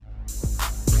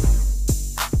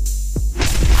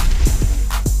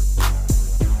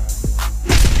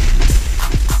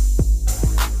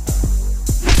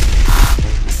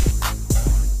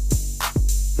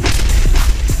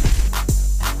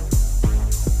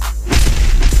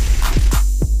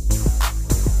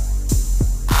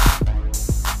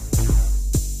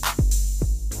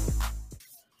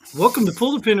Welcome to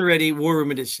Pull the Pin Ready War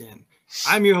Room Edition.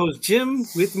 I'm your host, Jim.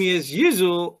 With me, as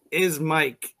usual, is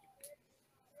Mike.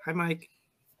 Hi, Mike.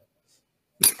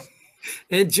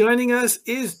 And joining us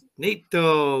is Nate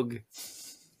Dog.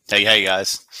 Hey,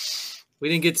 guys. We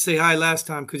didn't get to say hi last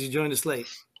time because you joined us late,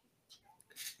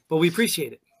 but we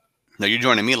appreciate it. No, you're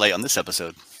joining me late on this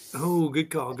episode. Oh,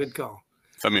 good call, good call.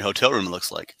 From your hotel room, it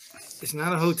looks like. It's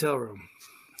not a hotel room.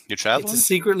 You're traveling? It's a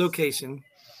secret location.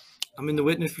 I'm in the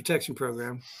Witness Protection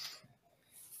Program.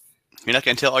 You're not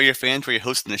going to tell all your fans where you're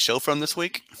hosting the show from this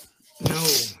week?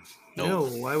 No.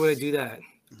 Why would I do that?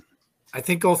 I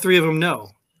think all three of them know.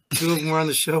 Two of them were on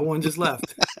the show. One just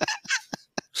left.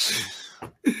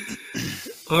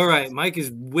 All right. Mike is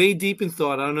way deep in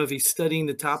thought. I don't know if he's studying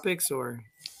the topics or.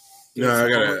 No, I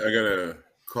gotta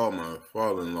call my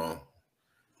father-in-law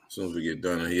as soon as we get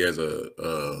done. He has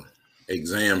a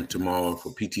exam tomorrow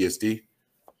for PTSD.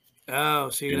 Oh,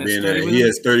 so you're going to to study with he him?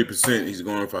 has 30%. He's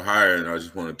going for higher, and I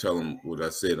just want to tell him what I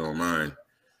said on mine.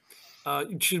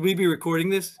 Should we be recording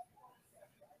this?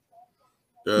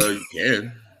 You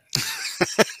can.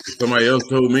 Somebody else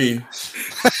told me.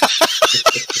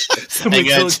 I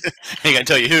ain't gonna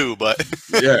tell you who, but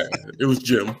yeah, it was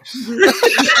Jim.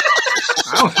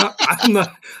 I'm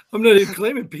not even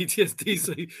claiming PTSD,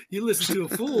 so you listened to a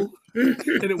fool,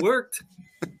 and it worked.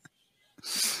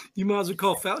 You might as well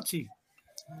call Fauci.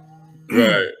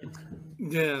 Right.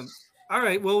 Yeah. All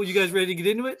right. Well, you guys ready to get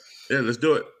into it? Yeah, let's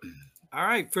do it. All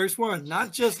right. First one.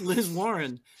 Not just Liz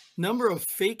Warren. Number of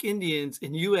fake Indians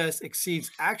in U.S. exceeds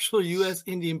actual U.S.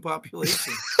 Indian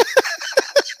population.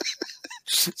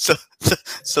 So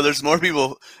there's more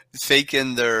people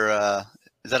faking their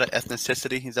is that an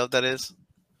ethnicity? Is that what that is?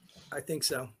 I think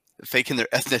so. Faking their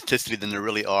ethnicity than there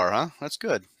really are, huh? That's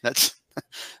good. That's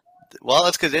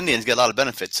because Indians get a lot of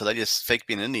benefits, so they just fake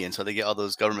being Indian, so they get all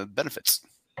those government benefits.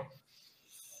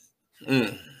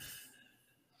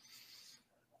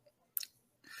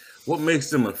 What makes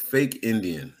them a fake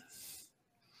Indian?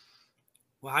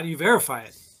 Well, how do you verify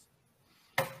it?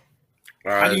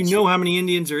 How do you know how many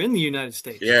Indians are in the United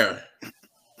States? Yeah.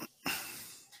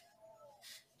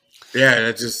 Yeah,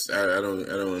 that's just I don't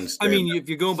understand. I mean, if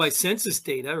you're going by census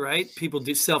data, right? People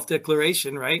do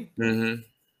self-declaration, right? Mm-hmm.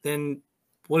 Then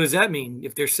what does that mean?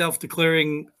 If they're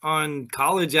self-declaring on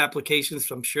college applications,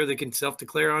 I'm sure they can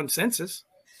self-declare on census.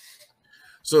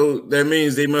 So that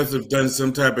means they must have done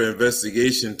some type of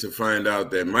investigation to find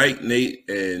out that Mike, Nate,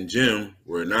 and Jim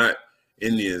were not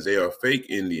Indians. They are fake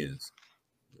Indians.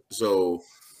 So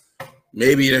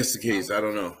maybe that's the case. I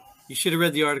don't know. You should have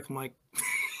read the article, Mike.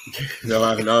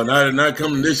 No, not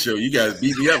coming to this show. You guys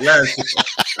beat me up last year.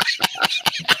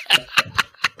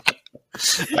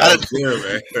 I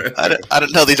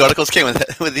didn't know these articles came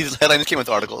with these headlines came with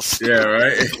articles. Yeah,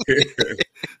 right.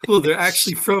 Well, they're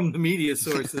actually from the media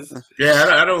sources.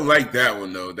 Yeah, I don't like that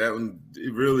one though. That one,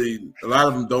 it really, a lot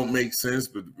of them don't make sense,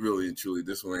 but really and truly,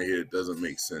 this one right here doesn't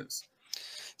make sense.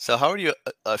 So, how are you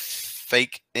a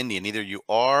fake Indian? Either you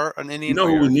are an Indian, you know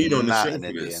or who we need on the not show an for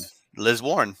Indian. this? Liz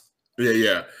Warren.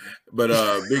 Yeah, but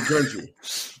big country.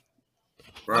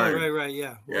 Right. Oh, right,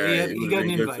 yeah. Well, he got an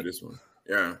invite for this one.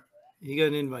 Yeah. He got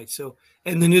an invite. So,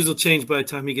 and the news will change by the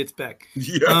time he gets back.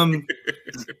 Yeah.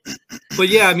 But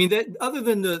yeah, I mean, that other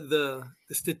than the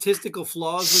statistical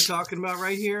flaws we're talking about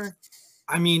right here,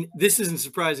 I mean, this isn't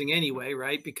surprising anyway,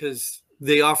 right? Because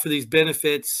they offer these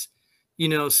benefits, you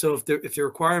know. So if the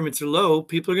requirements are low,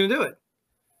 people are going to do it.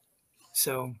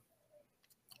 So.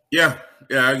 Yeah,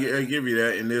 I give you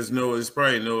that. And it's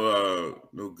probably no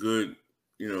good,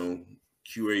 QA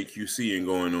QC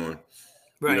going on,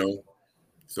 right?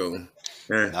 So,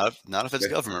 not if it's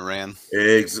government ran.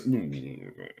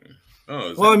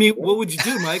 Well, I mean, what would you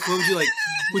do, Mike? What would you like?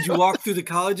 Would you walk through the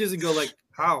colleges and go like,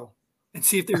 how, and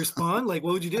see if they respond? Like,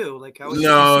 what would you do? Like, how? Would you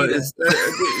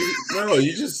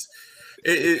just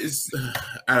it's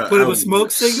put up a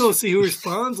smoke signal, see who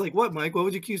responds. Like what, Mike? What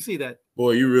would you QC that?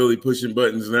 Boy, you're really pushing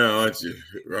buttons now, aren't you?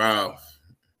 Wow.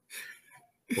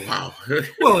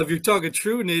 Well, if you're talking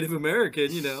true Native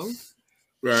American,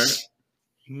 right?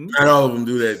 Mm-hmm. Not all of them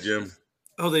do that, Jim.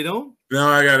 Oh, they don't? No,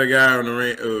 I got a guy on the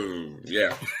range.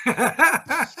 Yeah.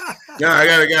 No, I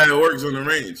got a guy that works on the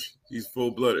range. He's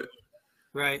full-blooded.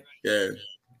 Right. Yeah.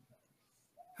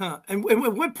 Huh. And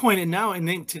at what point, and now and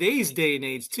in today's day and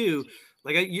age too,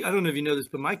 like I don't know if you know this,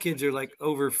 but my kids are like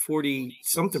over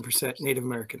 40-something% Native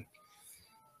American.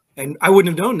 And I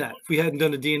wouldn't have known that if we hadn't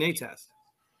done a DNA test.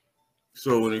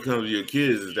 So when it comes to your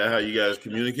kids, is that how you guys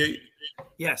communicate?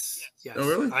 Yes. Oh,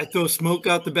 really? I throw smoke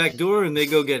out the back door and they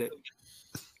go get it.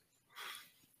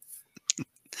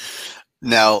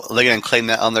 Now they're going to claim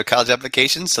that on their college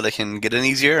applications so they can get in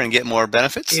easier and get more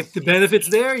benefits. If the benefit's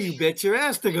there, you bet your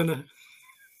ass they're gonna.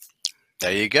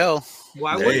 There you go.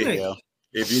 Why There wouldn't There they? you go.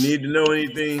 If you need to know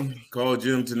anything, call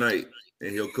Jim tonight,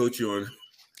 and he'll coach you on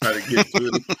how to get to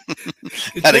it.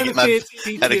 The How to get my-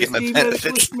 benefits, how to get my PTSD, medical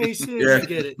benefits. information. Yeah. You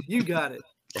get it. You got it.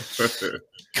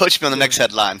 Coach me on the next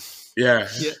headline. Yeah.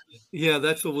 Yeah,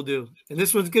 that's what we'll do. And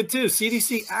this one's good too.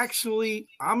 CDC actually,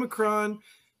 Omicron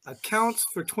accounts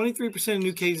for 23% of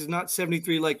new cases, not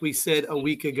 73 like we said a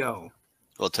week ago.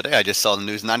 Well, today I just saw the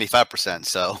news 95%.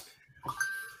 So,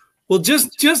 Well,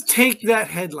 just take that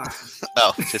headline.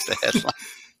 oh, just a headline.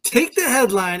 Take the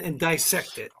headline and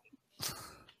dissect it.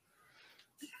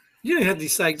 You don't have to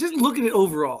dissect. Just look at it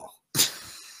overall.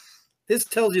 This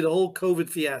tells you the whole COVID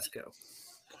fiasco.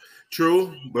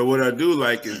 True, but what I do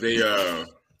like is they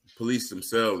police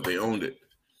themselves. They owned it.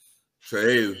 So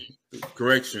hey,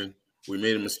 correction, we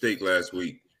made a mistake last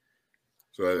week.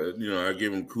 So I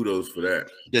give them kudos for that.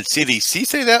 Did CDC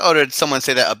say that, or did someone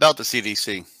say that about the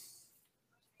CDC?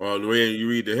 Well, the way you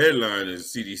read the headline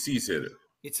is CDC said it.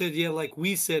 It said, yeah, like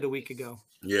we said a week ago.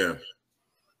 Yeah.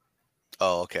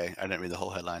 Oh, okay. I didn't read the whole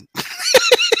headline.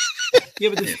 Yeah,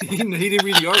 but he didn't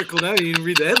read the article now. He didn't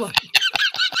read the headline.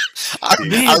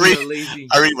 Man, I you're read. lazy.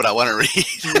 I read what I want to read.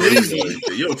 Lazy.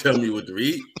 You don't tell me what to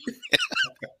read.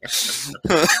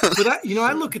 But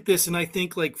I look at this and I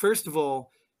think, like, first of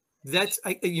all,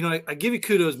 I give you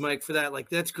kudos, Mike, for that. Like,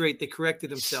 that's great. They corrected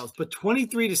themselves. But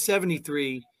 23 to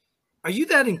 73, are you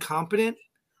that incompetent?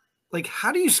 Like,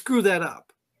 how do you screw that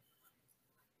up?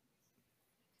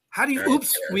 How do you?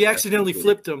 Oops, we accidentally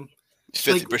flipped them.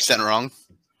 50% wrong.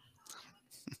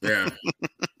 Yeah.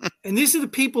 And these are the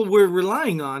people we're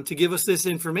relying on to give us this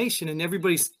information, and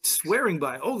everybody's swearing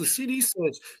by, oh, the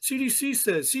CDC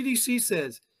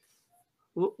says.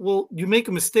 Well, you make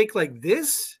a mistake like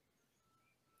this,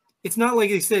 it's not like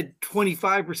they said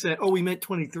 25%. Oh, we meant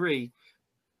 23.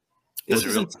 Does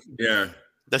it Yeah.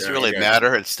 really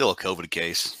matter? It's still a COVID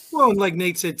case. Well, and like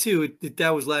Nate said too, that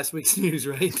was last week's news,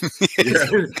 right? Yeah.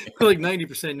 We're like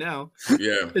 90% now.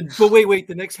 Yeah. But wait,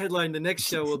 the next headline, the next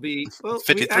show will be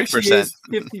 53%.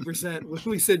 50%.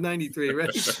 We said 93,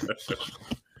 right?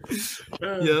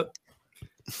 Yep.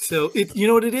 So you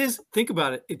know what it is? Think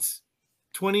about it. It's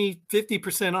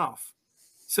 50% off.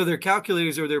 So their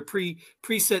calculators or their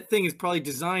preset thing is probably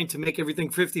designed to make everything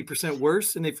 50%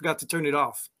 worse, and they forgot to turn it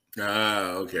off. Ah,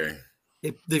 okay.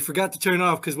 They forgot to turn it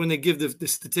off because when they give the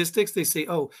statistics, they say,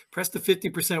 oh, press the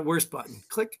 50% worse button.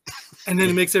 Click. And then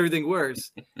it makes everything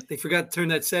worse. They forgot to turn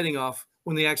that setting off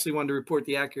when they actually wanted to report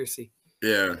the accuracy.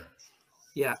 Yeah.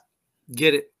 Yeah.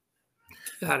 Get it.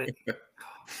 Got it.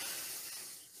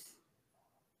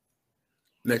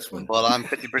 Next one. Well, I'm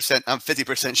 50%. I'm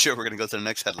 50% sure we're going to go to the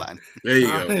next headline. There you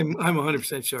go. I'm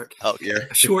 100% short. Oh, Yeah.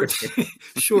 Short.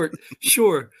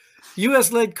 Sure.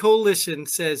 U.S.-led coalition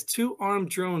says 2 armed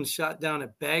drones shot down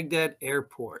at Baghdad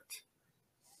airport.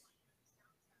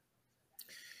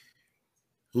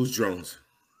 Whose drones?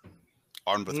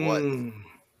 armed with what?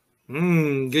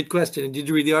 Good question. Did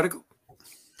you read the article?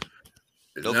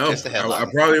 Nope, No, just the I headline.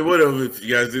 probably would have if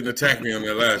you guys didn't attack me on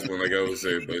that last one, like I was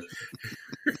saying. But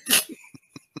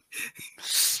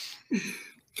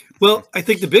Well, I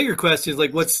think the bigger question is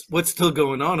like, what's still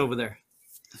going on over there?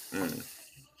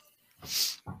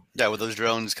 Yeah, with those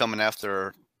drones coming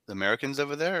after the Americans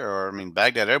over there, or I mean,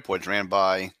 Baghdad airport's ran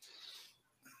by.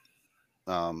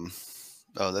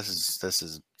 This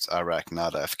is Iraq,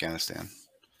 not Afghanistan.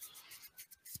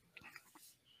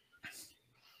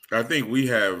 I think we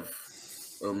have,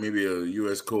 maybe a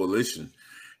U.S. coalition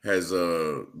has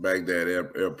Baghdad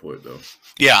airport though.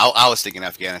 Yeah, I was thinking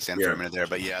Afghanistan for Yeah. a minute there,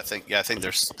 but I think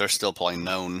there's still probably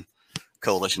known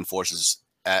coalition forces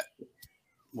at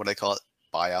what do they call it,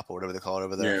 BIAP or whatever they call it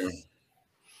over there. Yeah.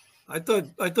 I thought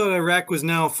Iraq was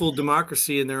now a full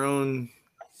democracy in their own,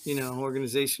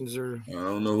 organizations. Or I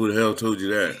don't know who the hell told you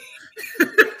that.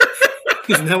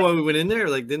 isn't that why we went in there?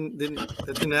 Like,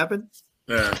 didn't happen?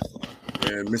 Yeah.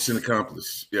 Mission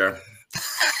accomplished. Yeah.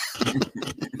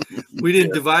 We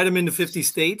didn't divide them into 50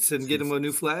 states and get them a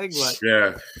new flag. What?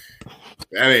 Yeah.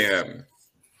 That ain't happening.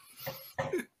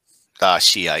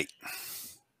 Shiite.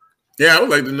 Yeah, I would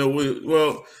like to know.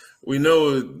 We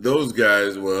know those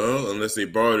guys well, unless they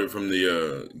borrowed it from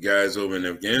the guys over in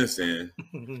Afghanistan.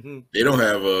 They don't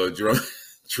have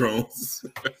drones.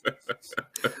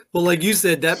 Well, like you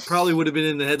said, that probably would have been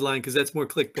in the headline because that's more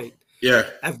clickbait. Yeah.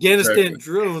 Afghanistan Exactly.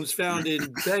 drones found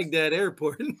in Baghdad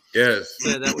airport. Yes.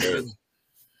 Yeah, that would have been.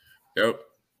 Yep.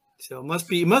 So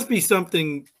it must be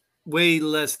something way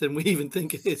less than we even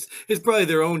think it is. It's probably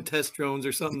their own test drones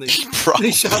or something.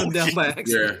 They shot them down by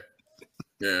accident.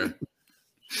 Yeah. Yeah.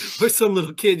 Or some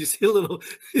little kid, you see a little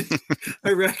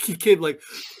Iraqi kid like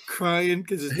crying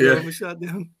because his drone was shot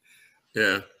down.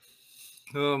 Yeah.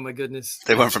 Oh my goodness.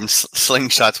 They went from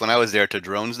slingshots when I was there to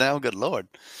drones now. Good Lord.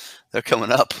 They're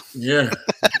coming up. Yeah.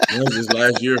 That was just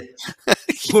last year.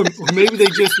 Or maybe they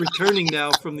just returning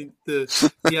now from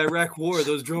the Iraq war.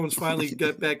 Those drones finally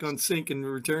got back on sync and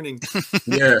returning.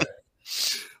 Yeah.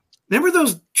 Remember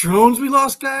those drones we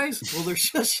lost, guys? Well, they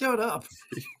just showed up.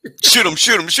 Shoot them.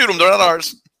 They're not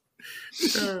ours.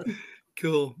 Yeah.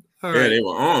 Cool. All Yeah, right. they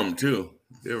were armed too.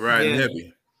 They were riding Yeah.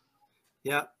 heavy.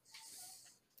 Yeah.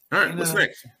 All right, And, what's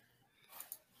next?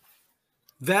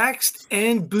 Vaxxed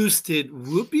and boosted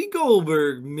Whoopi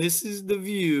Goldberg misses The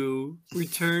View,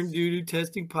 returned due to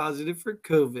testing positive for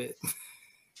COVID.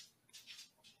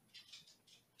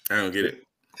 I don't get it.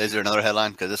 Is there another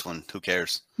headline? Because this one, who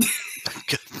cares?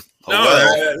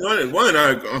 Oh, No, well.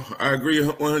 I agree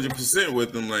 100%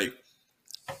 with them. Like,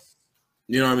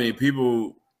 you know, I mean,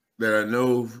 people that I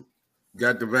know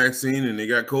got the vaccine and they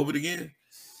got COVID again.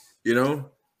 You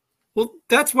know, Well,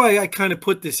 that's why I kind of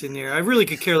put this in there. I really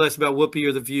could care less about Whoopi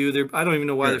or The View. I don't even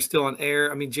know why they're still on air.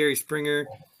 I mean, Jerry Springer,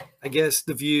 I guess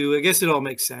The View. I guess it all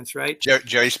makes sense, right?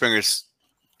 Jerry Springer's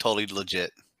totally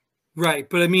legit. Right.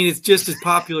 But I mean, it's just as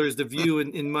popular as The View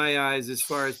in my eyes as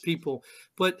far as people.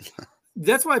 But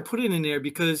that's why I put it in there,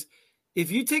 because if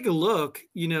you take a look,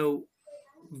 you know,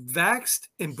 vaxxed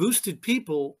and boosted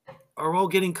people are all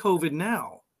getting COVID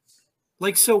now.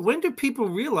 Like, so when do people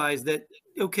realize that,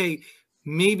 okay,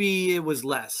 maybe it was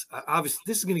less? Obviously,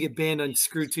 this is going to get banned on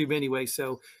ScrewTube anyway,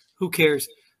 so who cares?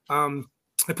 I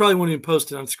probably won't even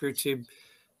post it on ScrewTube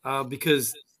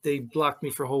because they blocked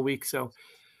me for a whole week. So,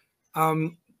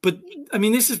 but I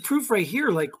mean, this is proof right here.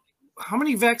 Like, how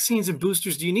many vaccines and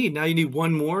boosters do you need? Now you need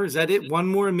one more. Is that it? One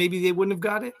more, and maybe they wouldn't have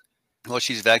got it. Well,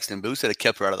 she's vaccinated and boosted. It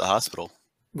kept her out of the hospital.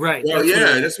 Right. well,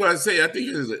 yeah, that's why I say I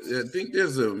think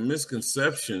there's a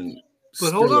misconception.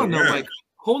 But hold on, though, Mike.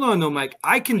 Hold on, though, Mike.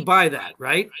 I can buy that,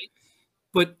 right?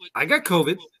 But I got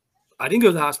COVID. I didn't go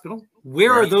to the hospital.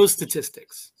 Where are those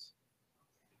statistics?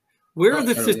 Where are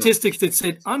the statistics that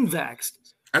said unvaxxed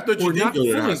I thought you or did not go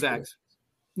to the fully hospital. vaxxed?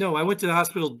 No, I went to the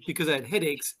hospital because I had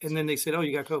headaches, and then they said, "Oh,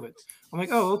 you got COVID." I'm like,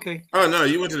 "Oh, okay." Oh no,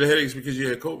 you went to the headaches because you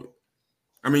had COVID.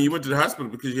 I mean, you went to the hospital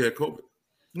because you had COVID.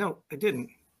 No, I didn't.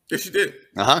 Yes, you did.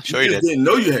 Sure you just did. didn't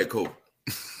know you had COVID.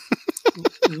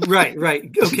 Right.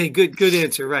 Okay, good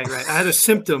answer. Right. I had a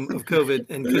symptom of COVID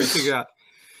and couldn't figure out.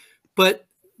 But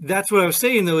that's what I was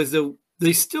saying, though, is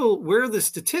they still, where are the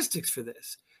statistics for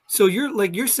this? So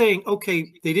you're saying,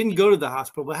 okay, they didn't go to the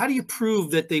hospital, but how do you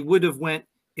prove that they would have went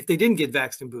if they didn't get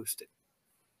vaxxed and boosted?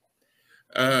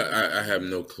 I have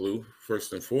no clue,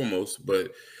 first and foremost,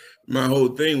 but my whole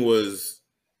thing was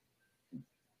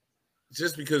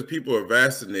just because people are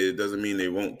vaccinated doesn't mean they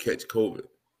won't catch COVID.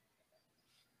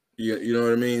 You know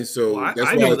what I mean? So Well, that's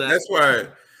I why know that. that's why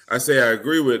I say I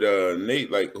agree with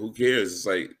Nate. Like, who cares? It's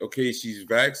like, okay, she's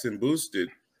vaxxed and boosted,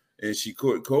 and she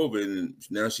caught COVID, and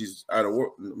now she's out of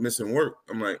work, missing work.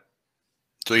 I'm like,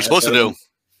 That's what you're supposed to do.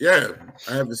 yeah,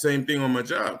 I have the same thing on my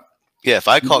job. Yeah, if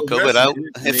I caught COVID,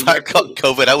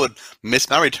 I would miss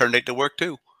my return date to work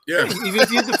too. Yeah, Even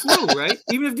if you had the flu, right?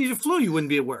 Even if you had the flu, you wouldn't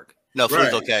be at work. No, flu's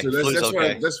right. okay. So Flu's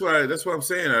okay. That's why I'm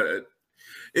saying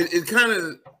it kind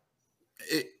of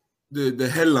the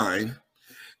headline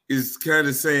is kind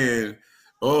of saying,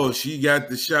 oh, she got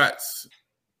the shots,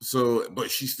 so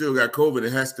but she still got COVID.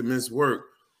 It has to miss work.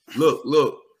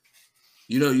 Look.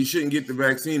 You know, you shouldn't get the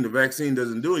vaccine. The vaccine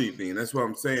doesn't do anything. That's what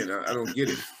I'm saying. I don't get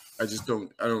it. I just don't.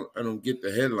 I don't get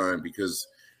the headline, because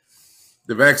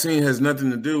the vaccine has nothing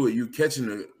to do with you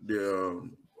catching the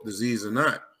disease or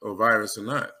not, or virus or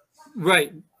not.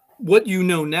 Right. What you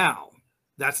know now.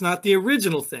 That's not the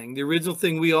original thing. The original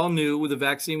thing we all knew the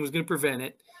vaccine was going to prevent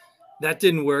it. That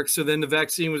didn't work. So then the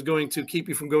vaccine was going to keep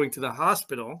you from going to the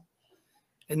hospital.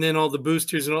 And then all the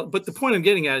boosters and all. But the point I'm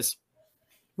getting at is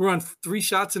we're on 3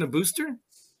 shots and a booster,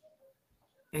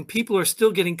 and people are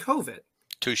still getting COVID.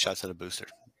 2 shots and a booster.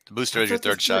 The booster is your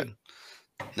third shot.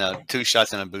 No, 2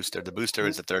 shots and a booster. The booster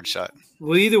is the third shot.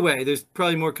 Well, either way, there's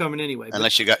probably more coming anyway.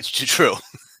 Unless you got true.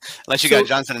 Unless you got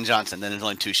Johnson & Johnson, then there's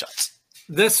only 2 shots.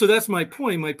 That's my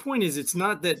point. My point is, it's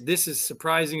not that this is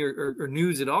surprising or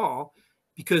news at all,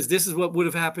 because this is what would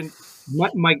have happened.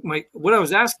 What I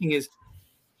was asking is,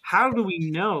 how do we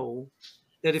know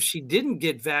that if she didn't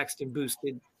get vaxxed and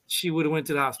boosted, she would have went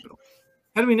to the hospital?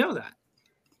 How do we know that?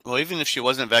 Well, even if she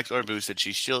wasn't vaxxed or boosted,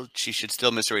 she should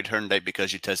still miss her return date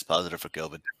because she tested positive for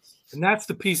COVID. And that's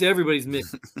the piece everybody's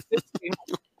missing.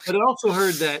 But I also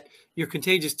heard that you're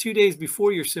contagious 2 days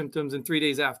before your symptoms and 3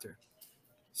 days after.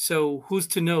 So who's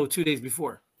to know 2 days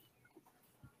before?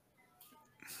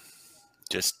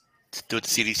 Just do what the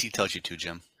CDC tells you to,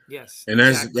 Jim. Yes. And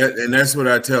that's what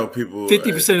I tell people.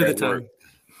 50% of the work. time.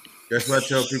 That's what I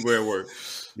tell people at work.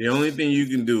 The only thing you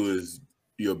can do is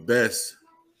your best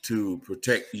to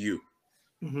protect you.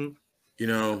 Mm-hmm. You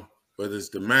know, whether it's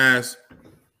the mask,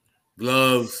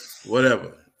 gloves,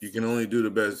 whatever. You can only do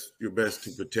your best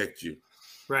to protect you.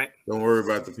 Right. Don't worry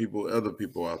about other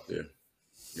people out there.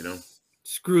 You know.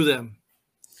 Screw them.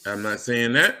 I'm not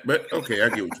saying that, but okay, I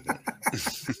get what you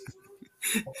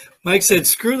mean. Mike said,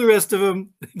 "Screw the rest of them.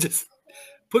 Just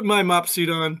put my mop suit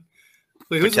on."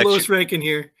 Wait, who's the lowest ranking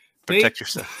here? Protect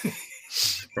yourself.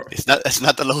 It's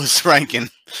not the lowest ranking.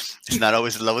 It's not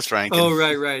always the lowest ranking. Oh,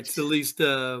 right. It's the least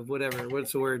whatever.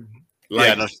 What's the word?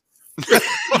 Yeah, no.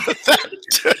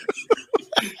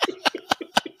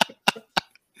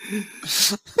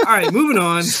 All right, moving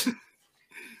on.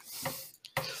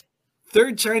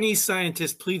 Third Chinese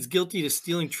scientist pleads guilty to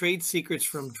stealing trade secrets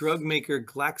from drug maker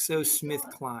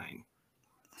GlaxoSmithKline.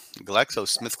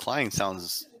 GlaxoSmithKline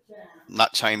sounds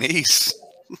not Chinese.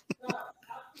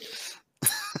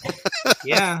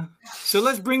 Yeah. So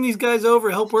let's bring these guys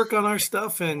over, help work on our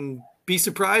stuff, and be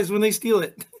surprised when they steal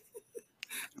it.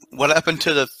 What happened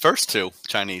to the first two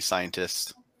Chinese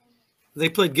scientists? They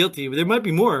pled guilty. There might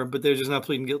be more, but they're just not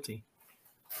pleading guilty.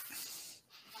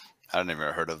 I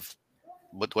never heard of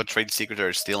what trade secrets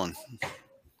are stealing.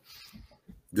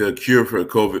 The cure for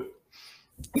COVID.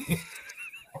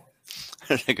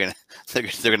 they're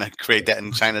gonna create that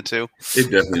in China too. They're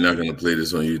definitely not gonna play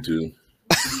this on YouTube.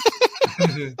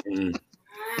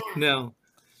 No,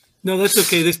 that's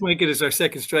okay. This might get us our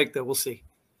second strike, though. We'll see.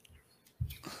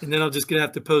 And then I'm just gonna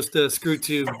have to post a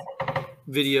ScrewTube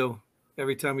video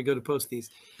every time we go to post these.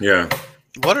 Yeah.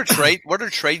 What are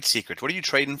trade secrets? What are you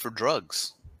trading for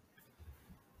drugs?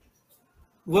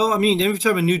 Well, I mean, every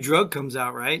time a new drug comes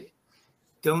out, right?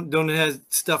 Don't it has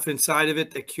stuff inside of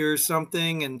it that cures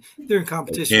something, and they're in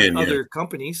competition with other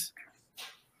companies.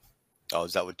 Oh,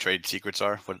 is that what trade secrets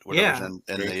are? Yeah.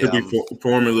 It could be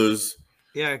formulas.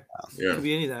 Yeah. Could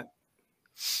be any of that.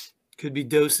 Could be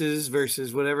doses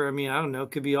versus whatever. I mean, I don't know.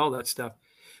 It could be all that stuff.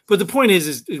 But the point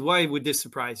is why would this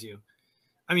surprise you?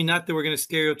 I mean, not that we're going to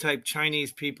stereotype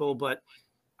Chinese people, but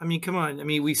I mean, come on. I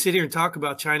mean, we sit here and talk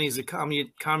about China as a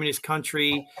communist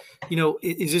country. You know,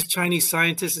 is this Chinese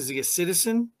scientist, is he a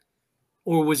citizen?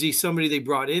 Or was he somebody they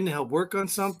brought in to help work on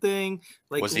something?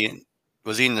 Like, was he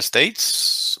in the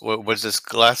States? Or was this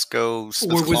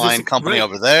GlaxoSmithKline company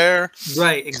over there?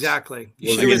 Right, exactly.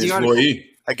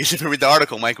 I guess if you read the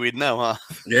article, Mike, we'd know, huh?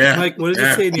 Yeah. Mike, what does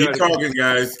it say in the article? Keep talking,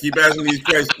 guys. Keep asking these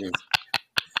questions.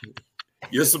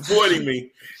 You're supporting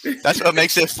me. That's what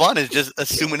makes it fun, is just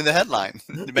assuming in the headline.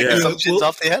 Making assumptions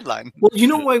off the headline. Well, you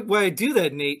know why I do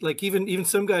that, Nate? Like even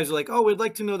some guys are like, oh, we'd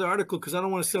like to know the article because I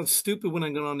don't want to sound stupid when I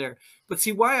go on there. But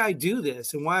see, why I do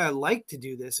this and why I like to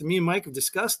do this, and me and Mike have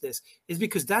discussed this, is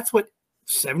because that's what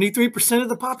 73% of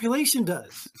the population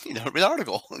does. You don't read the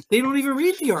article. They don't even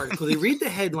read the article. They read the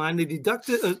headline, they deduct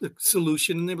a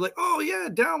solution, and they're like, oh, yeah,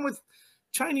 down with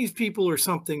Chinese people or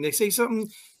something. They say something.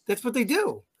 That's what they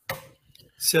do.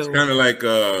 So it's kind of like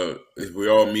if we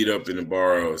all meet up in a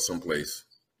bar or someplace,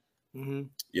 you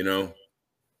know,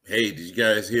 hey, did you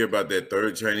guys hear about that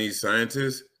third Chinese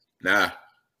scientist? Nah,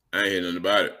 I ain't hear nothing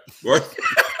about it. What?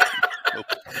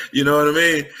 You know what I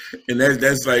mean? And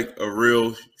that's like a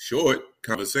real short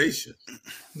conversation.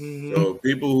 So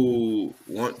people who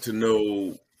want to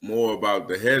know more about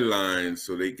the headlines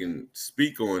so they can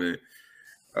speak on it,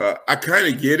 I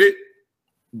kind of get it,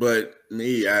 but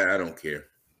me, I don't care.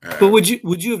 But would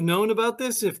you have known about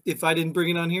this if I didn't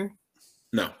bring it on here?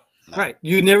 No. Right.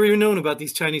 You'd never even known about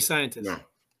these Chinese scientists. No.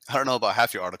 I don't know about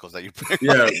half your articles that you bring.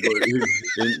 Yeah, but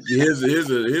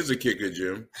here's a kicker,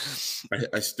 Jim.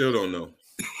 I still don't know.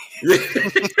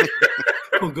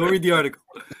 Well, go read the article.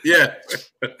 Yeah.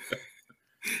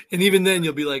 And even then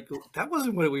you'll be like, that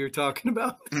wasn't what we were talking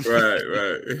about. Right.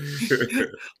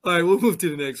 All right, we'll move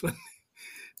to the next one.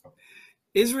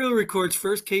 Israel records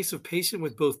first case of patient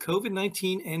with both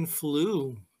COVID-19 and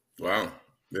flu. Wow.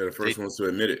 They're the first ones to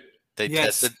admit it. They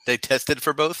tested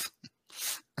for both?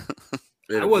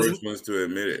 They're the first ones to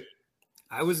admit it.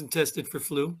 I wasn't tested for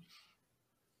flu.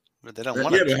 But they don't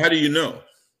want but how do you know?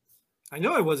 I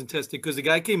know I wasn't tested because the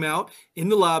guy came out in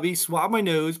the lobby, swabbed my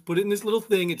nose, put it in this little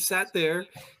thing, it sat there,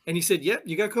 and he said, yep,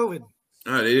 you got COVID.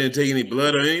 Oh, they didn't take any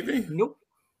blood or anything? Nope.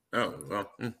 Oh, well.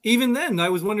 Even then, I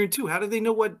was wondering too, how do they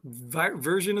know what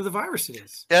version of the virus it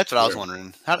is? Yeah, that's what I was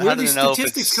wondering. How Where are do these they know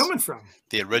statistics coming from?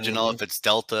 The original, if it's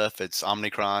Delta, if it's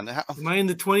Omicron? Am I in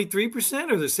the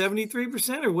 23% or the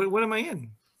 73% or what am I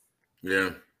in?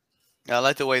 Yeah. I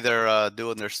like the way they're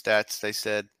doing their stats. They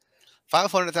said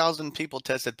 500,000 people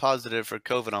tested positive for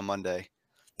COVID on Monday.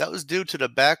 That was due to the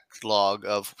backlog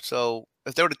of. So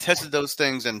if they would have tested those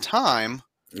things in time,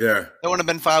 Yeah. there would have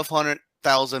been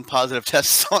 500,000 positive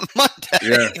tests on Monday.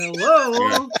 Yeah. Hello.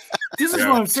 Yeah. This is Yeah.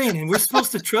 what I'm saying, and we're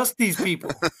supposed to trust these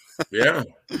people. Yeah.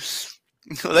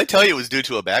 Well, they tell you it was due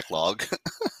to a backlog.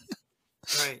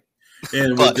 Right.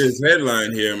 And But- with this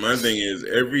headline here, my thing is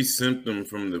every symptom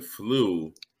from the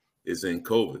flu is in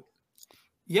COVID.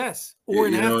 Yes. Or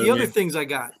in You know half what the I other mean? things I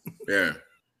got. Yeah.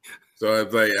 So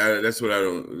it's like that's what I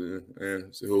don't.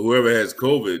 So whoever has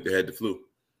COVID, they had the flu.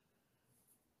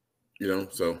 You know,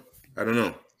 so I don't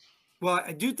know. Well,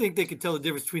 I do think they could tell the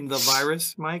difference between the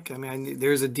virus, Mike. I mean,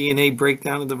 there's a DNA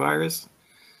breakdown of the virus.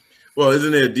 Well,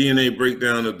 isn't there a DNA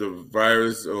breakdown of the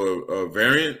virus or a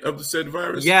variant of the said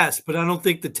virus? Yes, but I don't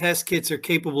think the test kits are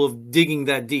capable of digging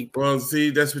that deep. Well, see,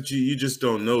 that's what you just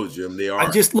don't know, Jim. They are.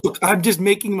 I'm just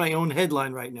making my own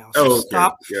headline right now. So Oh, okay.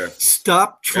 stop Yeah.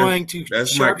 stop trying to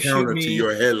That's my sharpshoot counter me. to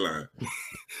your headline.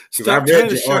 Stop I've read trying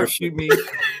to your article. sharpshoot me.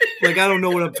 Like I don't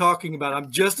know what I'm talking about. I'm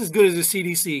just as good as the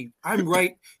CDC. I'm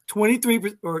right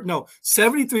 23% or no,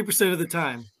 73% of the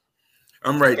time.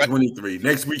 I'm right 23.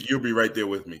 Next week you'll be right there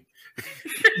with me.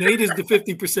 Nate is the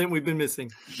 50% we've been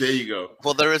missing. There you go.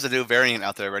 Well, there is a new variant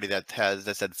out there already that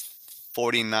said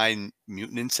 49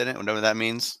 mutants in it, whatever that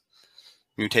means.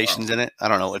 Mutations in it. I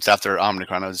don't know. It's after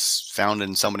Omicron. It was found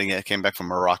in somebody that came back from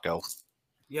Morocco.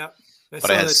 Yep. I But saw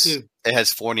that too. it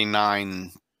has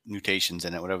 49 mutations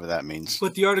in it, whatever that means.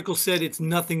 But the article said it's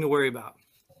nothing to worry about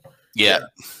Yeah.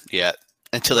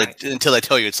 Until Right. they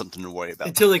tell you it's something to worry about.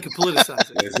 until they can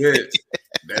politicize it. That's it.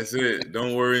 That's it.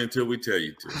 Don't worry until we tell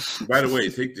you to. By the way,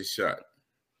 take this shot.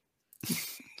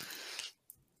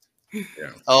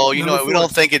 Yeah. Oh, you know Number what? We 4.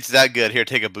 don't think it's that good. Here,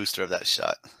 take a booster of that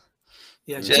shot.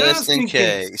 Yeah, Just in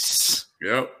case.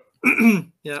 Yep.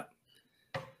 Yeah.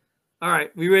 All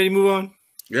right, we ready to move on?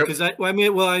 Yep. Because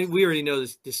we already know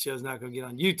this show's not going to get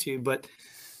on YouTube, but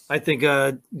I think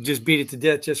just beat it to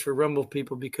death just for Rumble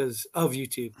people because of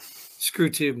YouTube. Screw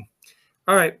Tube.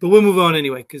 All right, but we'll move on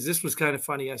anyway because this was kind of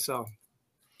funny. I saw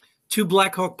 2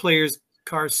 Blackhawk players'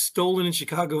 cars stolen in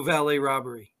Chicago valet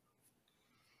robbery.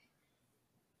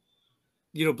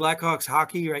 You know Blackhawks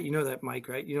hockey, right? You know that, Mike,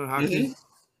 right? You know hockey?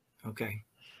 Okay.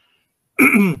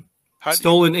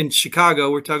 Stolen in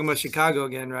Chicago. We're talking about Chicago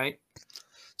again, right?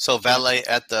 So valet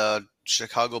at the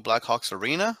Chicago Blackhawks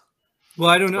arena? Well,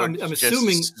 I don't know. Or I'm just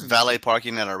assuming. valet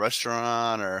parking at a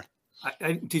restaurant or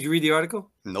Did you read the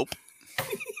article? nope.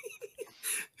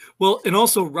 Well, and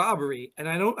also robbery. And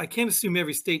I can't assume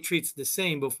every state treats it the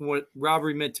same, but from what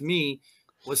robbery meant to me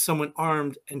was someone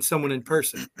armed and someone in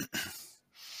person.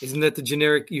 Isn't that the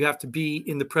generic? You have to be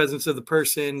in the presence of the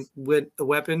person with a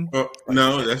weapon. Oh,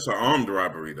 no, that's an armed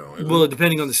robbery, though. isn't Well, it?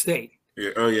 depending on the state. Yeah.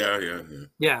 Oh, yeah.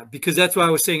 Yeah, because that's why I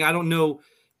was saying I don't know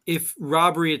if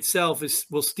robbery itself is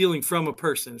stealing from a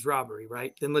person is robbery,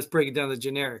 right? Then let's break it down to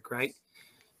generic, right?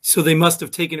 So they must have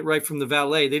taken it right from the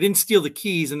valet. They didn't steal the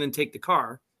keys and then take the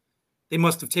car. They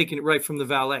must have taken it right from the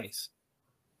valets.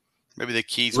 Maybe the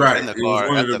keys were Right. in the It was car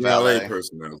one at of the the valet valet.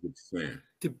 personnel. What you're saying.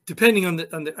 Depending on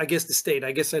the I guess the state.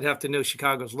 I guess I'd have to know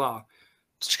Chicago's law.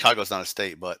 Chicago's not a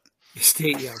state, but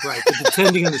State, yeah, right. But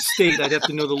depending on the state, I'd have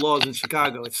to know the laws in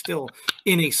Chicago. It's still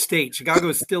in a state. Chicago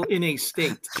is still in a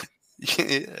state.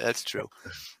 that's true.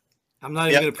 I'm not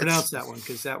even Yep, going to pronounce that one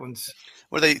because that one's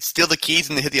Where they steal the keys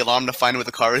and they hit the alarm to find where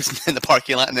the car is in the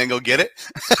parking lot and then go get it?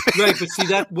 right. But see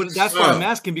that's why I'm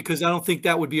asking because I don't think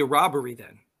that would be a robbery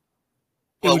then.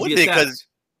 Well, would would be be a because theft,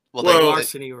 well, Well,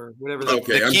 larceny or whatever.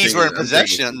 Okay. The I'm keys thinking- were in I'm thinking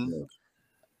possession. something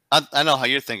else. I know how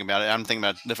you're thinking about it. I'm thinking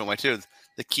about it a different way too.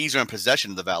 The keys are in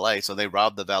possession of the valet, so they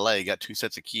robbed the valet, got 2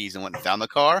 sets of keys, and went and found the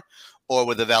car, or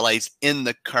were the valets in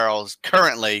the cars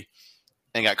currently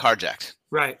and got carjacked?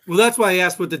 Right. Well, that's why I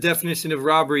asked what the definition of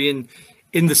robbery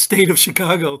in the state of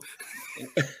Chicago.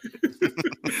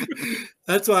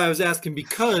 That's why I was asking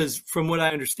because from what I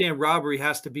understand, robbery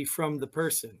has to be from the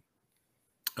person.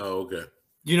 Oh, okay.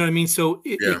 You know what I mean? So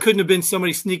it Yeah. couldn't have been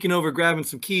somebody sneaking over, grabbing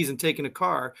some keys and taking a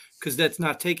car because that's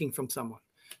not taking from someone.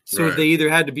 So Right. they either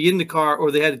had to be in the car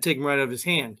or they had to take them right out of his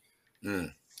hand.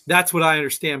 Mm. That's what I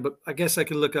understand. But I guess I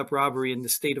could look up robbery in the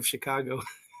state of Chicago.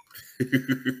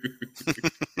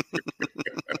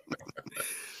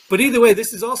 But either way,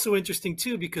 this is also interesting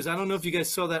too, because I don't know if you guys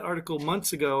saw that article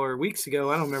months ago or weeks ago.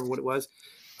 I don't remember what it was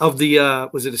of the,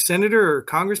 was it a senator or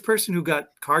congressperson who got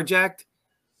carjacked?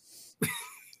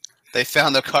 They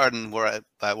found the car in where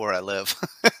I live.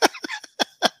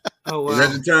 Oh, Was wow.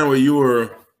 that the time where you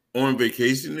were on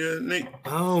vacation there, Nick?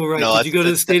 Oh, right. No, Did you go to the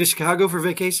that's- state of Chicago for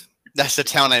vacation? That's the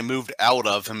town I moved out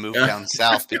of and moved Yeah. down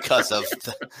south because of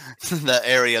the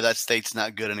area of that state's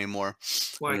not good anymore.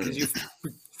 Why? Because you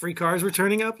free cars were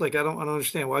turning up. Like I don't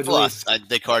understand. Why'd you Well, leave?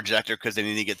 they carjacked her because they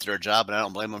need to get to their job, and I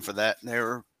don't blame them for that. They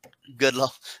were good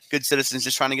citizens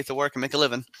just trying to get to work and make a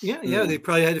living. Yeah. They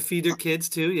probably had to feed their kids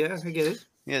too. Yeah, I get it.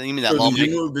 Yeah, you mean that So long? did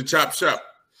you move the chop shop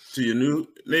to your new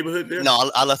neighborhood there?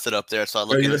 No, I left it up there, so I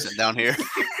look innocent down here.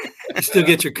 You still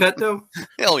get your cut though?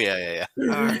 Oh yeah. All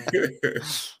right.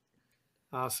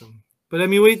 Awesome. But I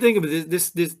mean, what do you think of it?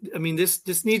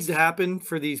 This needs to happen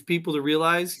for these people to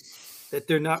realize that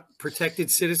they're not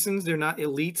protected citizens. They're not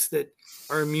elites that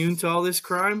are immune to all this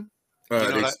crime.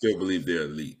 They still believe they're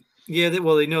elite. Yeah, they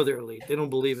know they're elite. They don't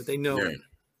believe it. They know Yeah. it.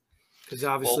 Because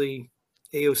obviously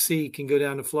AOC can go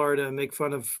down to Florida and make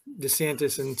fun of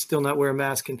DeSantis and still not wear a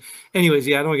mask. And anyways,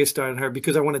 I don't want to get started on her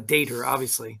because I want to date her,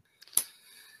 obviously.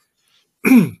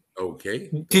 Okay.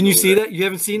 Didn't you see that? You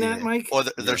haven't seen that, Mike? Or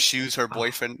their shoes her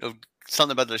boyfriend,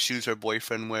 something about the shoes her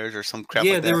boyfriend wears or some crap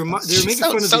Yeah, like they were that. making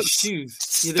fun of his shoes.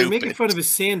 Yeah, they're making fun of his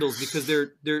sandals because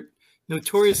they're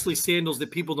notoriously sandals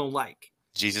that people don't like.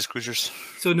 Jesus cruisers.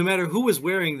 So no matter who was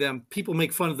wearing them, people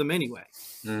make fun of them anyway.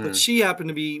 But she happened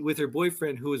to be with her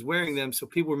boyfriend who was wearing them, so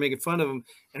people were making fun of him.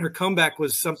 And her comeback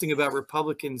was something about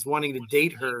Republicans wanting to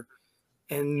date her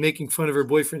and making fun of her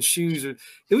boyfriend's shoes.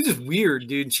 It was just weird,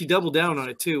 dude. She doubled down on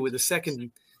it too with a second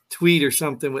tweet or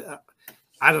something.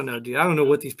 I don't know, dude. I don't know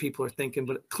what these people are thinking,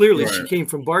 but clearly she came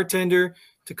from bartender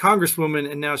to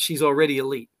congresswoman, and now she's already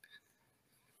elite.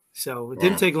 So it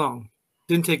didn't take long.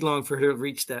 Didn't take long for her to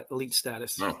reach that elite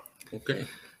status. Oh, okay.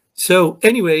 So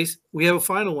anyways, we have a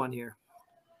final one here.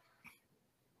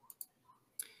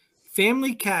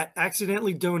 Family cat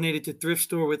accidentally donated to thrift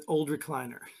store with old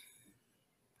recliner.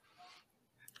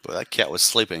 Boy, that cat was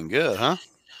sleeping good, huh?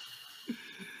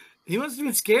 He must have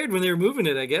been scared when they were moving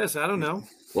it, I guess. I don't know.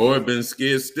 Or been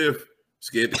scared stiff,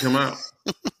 scared to come out.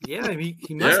 Yeah,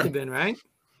 he must have been, right?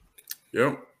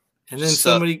 Yep. And then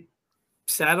somebody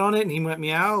sat on it and he went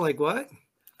meow, like what?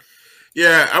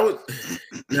 Yeah, I would.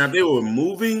 Now, if they were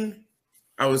moving,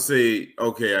 I would say,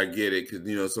 okay, I get it.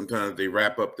 Because, sometimes they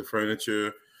wrap up the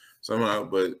furniture somehow.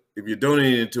 But if you're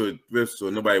donating it to a thrift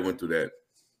store, nobody went through that.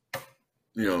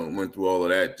 Went through all of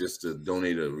that just to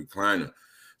donate a recliner.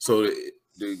 So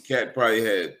the cat probably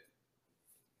had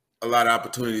a lot of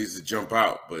opportunities to jump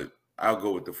out, but I'll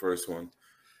go with the first one.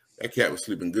 That cat was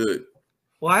sleeping good.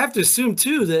 Well, I have to assume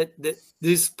too that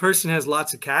this person has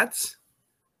lots of cats.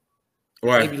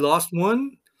 Why? Maybe lost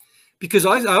one, because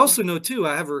I also know too.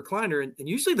 I have a recliner, and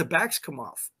usually the backs come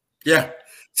off. Yeah.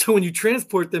 So when you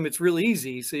transport them, it's real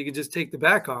easy. So you can just take the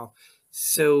back off.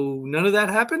 So none of that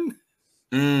happened.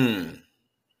 Yeah,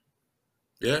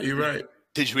 you're right.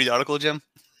 Did you read the article, Jim?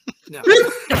 No.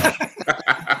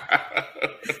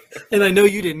 And I know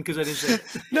you didn't because I didn't say it.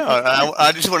 No,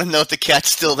 I just want to know if the cat's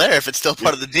still there, if it's still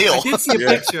part of the deal. I did see a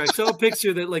picture. I saw a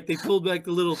picture that they pulled back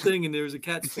the little thing and there was a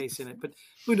cat's face in it. But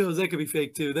who knows? That could be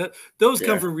fake too. Those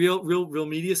come from real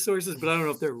media sources, but I don't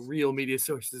know if they're real media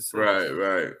sources. So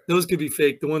right. Those could be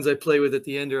fake. The ones I play with at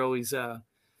the end are always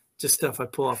just stuff I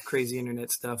pull off crazy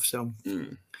internet stuff. So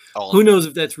who knows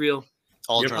if that's real?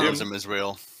 All journalism is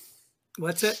real.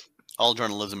 What's that? All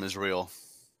journalism is real.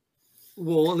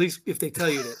 Well, at least if they tell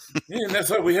you that. Yeah, and that's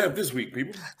what we have this week,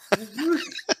 people.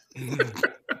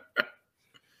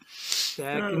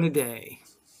 Back in the day.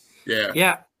 Yeah.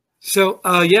 Yeah. So,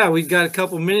 we've got a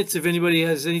couple minutes. If anybody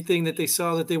has anything that they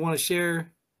saw that they want to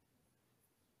share.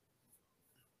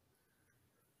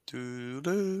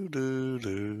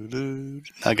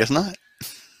 I guess not.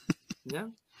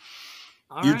 No.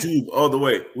 YouTube all the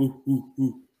way. Ooh, ooh,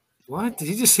 ooh. What? Did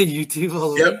you just say YouTube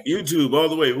all the way? Yep, YouTube all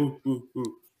the way. Ooh, ooh,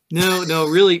 ooh. No,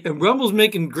 really. And Rumble's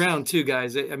making ground too,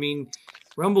 guys. I mean,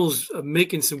 Rumble's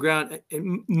making some ground.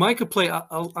 And Micah Play,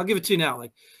 I'll give it to you now.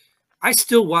 I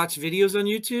still watch videos on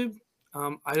YouTube.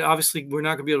 We're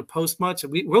not going to be able to post much.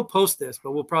 We'll post this,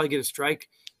 but we'll probably get a strike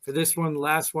for this one, the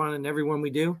last one, and every one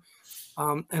we do.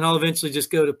 And I'll eventually just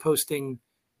go to posting,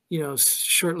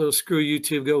 short little screw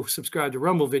YouTube, go subscribe to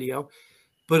Rumble video.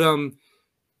 But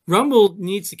Rumble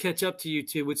needs to catch up to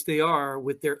YouTube, which they are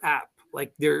with their app.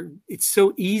 It's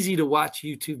so easy to watch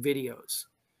YouTube videos.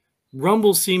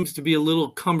 Rumble seems to be a little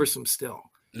cumbersome still.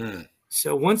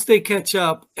 So once they catch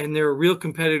up and they're a real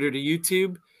competitor to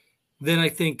YouTube, then I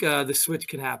think the switch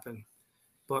can happen.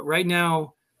 But right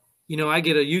now, I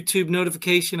get a YouTube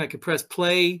notification. I could press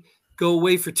play, go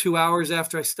away for 2 hours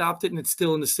after I stopped it, and it's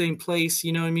still in the same place.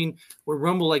 You know what I mean? Where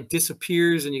Rumble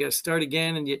disappears and you got to start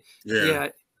again. And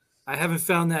I haven't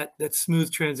found that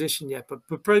smooth transition yet, but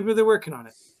probably they're working on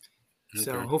it. Okay.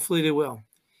 So hopefully they will.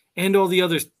 And all the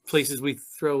other places we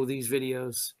throw these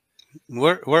videos.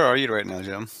 Where are you right now,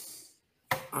 Jim?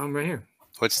 I'm right here.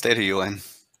 What state are you in? Are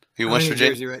you in West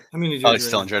Virginia? Jersey, right? I'm in New Jersey. Oh, it's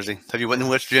still in Jersey. Have you went in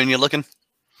West Virginia looking?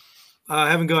 I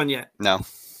haven't gone yet. No.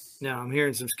 No, I'm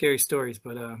hearing some scary stories,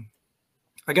 but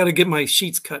I got to get my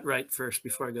sheets cut right first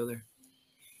before I go there.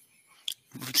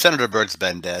 Senator Byrd's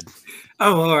been dead.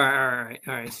 Oh, all right.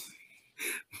 I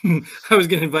was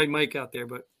going to invite Mike out there,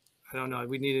 but I don't know.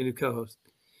 We need a new co-host.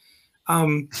 I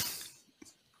was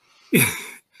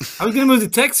going to move to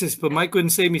Texas, but Mike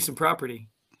wouldn't save me some property.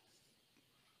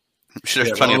 I'm sure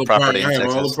there's plenty of property in I have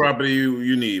Texas. all the property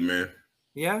you need, man.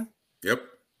 Yeah? Yep.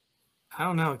 I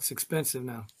don't know. It's expensive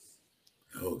now.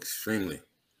 Oh, extremely.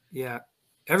 Yeah.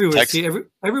 Everywhere. Texas? See,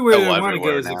 everywhere that I want to go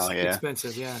everywhere is now, yeah.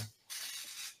 expensive. Yeah.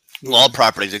 Well, all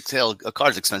properties. A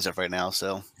car's expensive right now,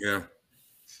 so. Yeah.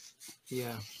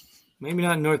 Yeah. Maybe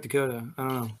not in North Dakota. I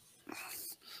don't know.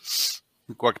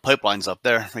 Work pipelines up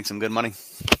there. Make some good money.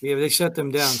 Yeah, they shut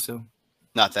them down, so.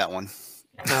 Not that one.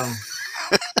 Oh.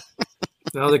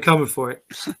 Well, they're coming for it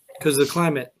because of the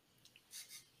climate.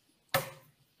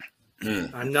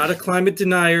 I'm not a climate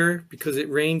denier because it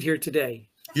rained here today.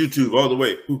 YouTube all the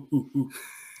way.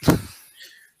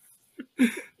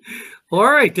 Well,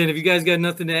 all right, then. If you guys got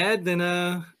nothing to add, then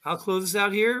I'll close this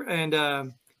out here.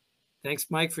 And thanks,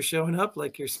 Mike, for showing up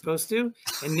like you're supposed to.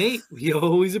 And Nate, we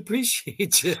always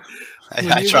appreciate you.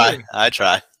 I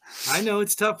try. I know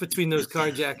it's tough between those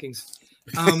carjackings.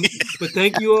 But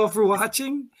thank you all for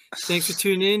watching. Thanks for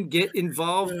tuning in. Get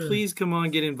involved. Please come on,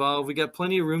 get involved. We got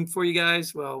plenty of room for you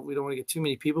guys. Well, we don't want to get too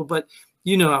many people, but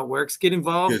you know how it works. Get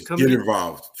involved. Yes, get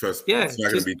involved. Trust me. Yeah, It's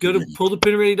not just gonna be go to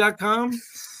pullthepinready.com.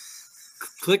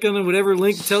 Click on whatever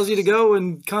link tells you to go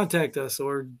and contact us,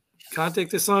 or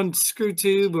contact us on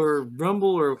ScrewTube or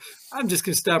Rumble, or I'm just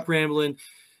going to stop rambling.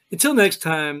 Until next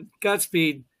time,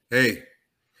 Godspeed. Hey,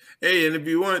 and if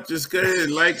you want, just go ahead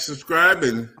and like, subscribe,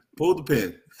 and pull the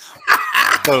pin.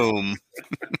 Boom.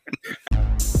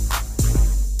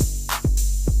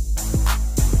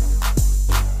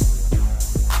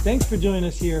 Thanks for joining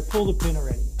us here at Pull the Pin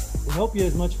Already. We hope you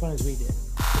had as much fun as we did.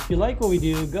 If you like what we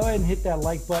do, go ahead and hit that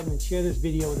like button and share this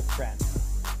video with a friend.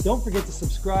 Don't forget to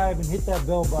subscribe and hit that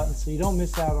bell button so you don't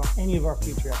miss out on any of our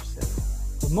future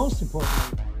episodes. But most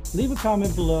importantly, leave a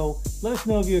comment below. Let us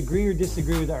know if you agree or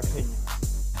disagree with our opinions.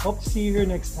 Hope to see you here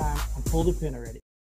next time on Pull the Pin Already.